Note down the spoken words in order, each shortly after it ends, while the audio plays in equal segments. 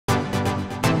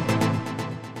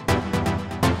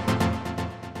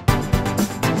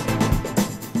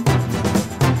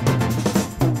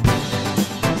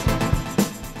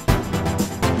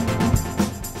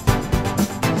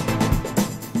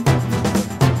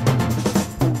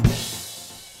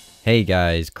Hey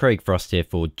guys, Craig Frost here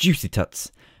for JuicyTuts,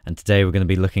 and today we're going to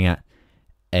be looking at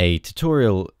a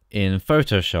tutorial in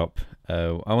Photoshop.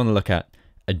 I want to look at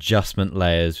adjustment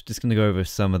layers. We're just going to go over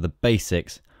some of the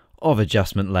basics of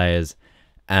adjustment layers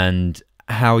and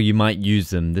how you might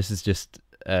use them. This is just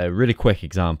a really quick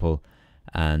example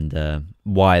and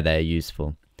why they're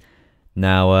useful.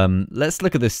 Now let's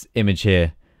look at this image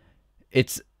here.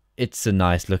 It's a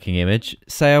nice looking image.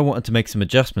 Say I wanted to make some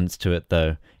adjustments to it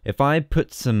though. If I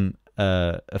put some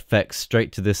effects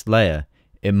straight to this layer,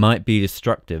 it might be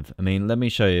destructive. I mean, let me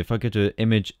show you. If I go to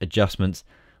image adjustments,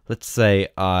 let's say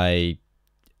I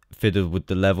fiddled with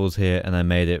the levels here and I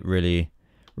made it really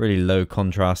low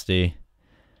contrasty,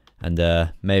 and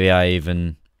maybe I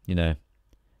even, you know,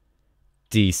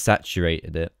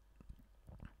 desaturated it.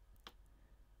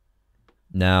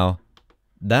 Now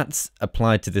that's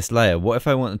applied to this layer. What if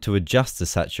I wanted to adjust the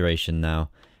saturation now?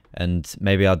 And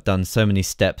maybe I've done so many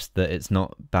steps that it's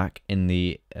not back in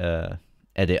the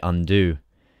edit undo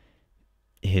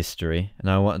history,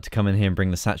 and I wanted to come in here and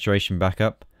bring the saturation back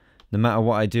up. No matter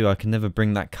what I do, I can never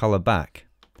bring that color back.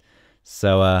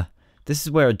 So this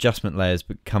is where adjustment layers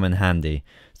come in handy.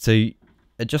 So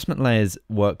adjustment layers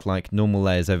work like normal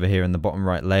layers over here in the bottom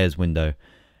right layers window,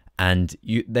 and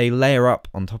they layer up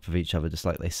on top of each other just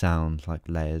like they sound like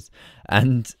layers.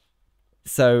 And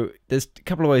so there's a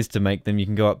couple of ways to make them. You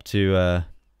can go up to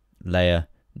layer,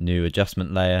 new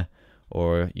adjustment layer,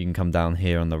 or you can come down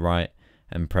here on the right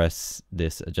and press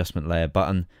this adjustment layer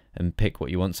button and pick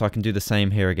what you want. So I can do the same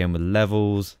here again with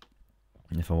levels.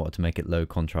 And if I wanted to make it low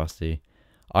contrasty,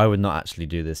 I would not actually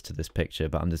do this to this picture,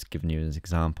 but I'm just giving you an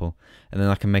example. And then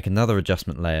I can make another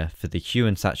adjustment layer for the hue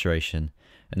and saturation.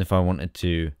 And if I wanted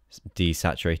to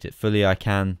desaturate it fully, I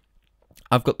can.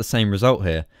 I've got the same result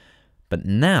here, but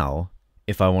now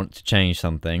if I want to change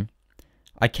something,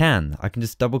 I can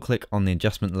just double click on the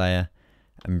adjustment layer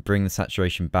and bring the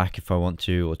saturation back if I want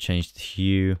to, or change the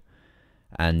hue,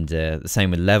 and the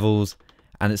same with levels,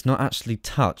 and it's not actually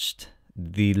touched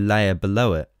the layer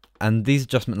below it. And these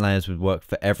adjustment layers would work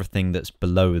for everything that's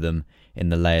below them in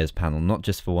the layers panel, not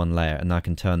just for one layer. And I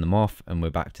can turn them off and we're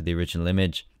back to the original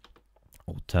image,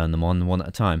 or turn them on one at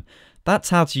a time. That's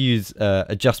how to use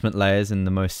adjustment layers in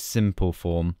the most simple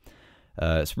form.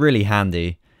 It's really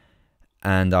handy,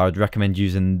 and I would recommend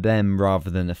using them rather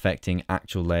than affecting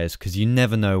actual layers, because you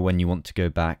never know when you want to go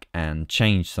back and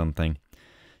change something.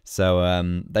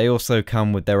 So they also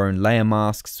come with their own layer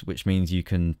masks, which means you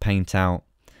can paint out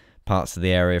parts of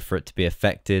the area for it to be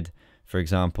affected. For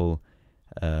example,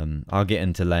 I'll get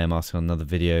into layer masks on another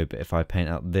video, but if I paint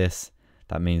out this,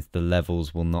 that means the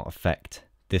levels will not affect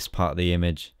this part of the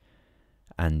image.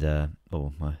 And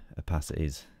oh, my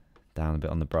opacity's down a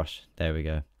bit on the brush. There we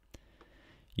go.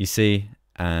 You see,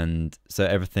 and so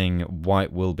everything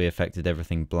white will be affected,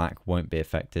 everything black won't be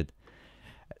affected.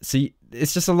 See,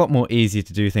 it's just a lot more easier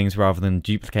to do things rather than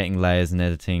duplicating layers and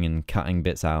editing and cutting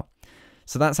bits out.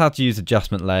 So that's how to use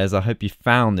adjustment layers. I hope you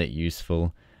found it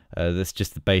useful. That's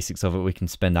just the basics of it. We can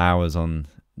spend hours on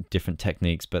different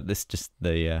techniques, but this is just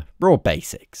the raw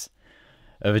basics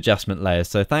of adjustment layers.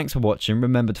 So thanks for watching.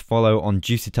 Remember to follow on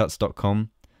JuicyTuts.com.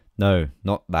 No,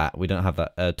 not that. We don't have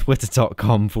that.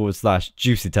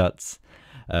 Twitter.com/JuicyTuts.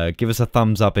 Give us a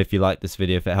thumbs up if you like this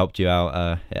video, if it helped you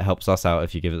out. It helps us out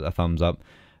if you give it a thumbs up.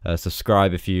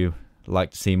 Subscribe if you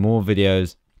like to see more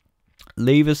videos.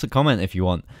 Leave us a comment if you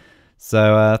want.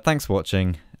 So thanks for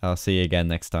watching. I'll see you again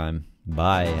next time.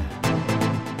 Bye.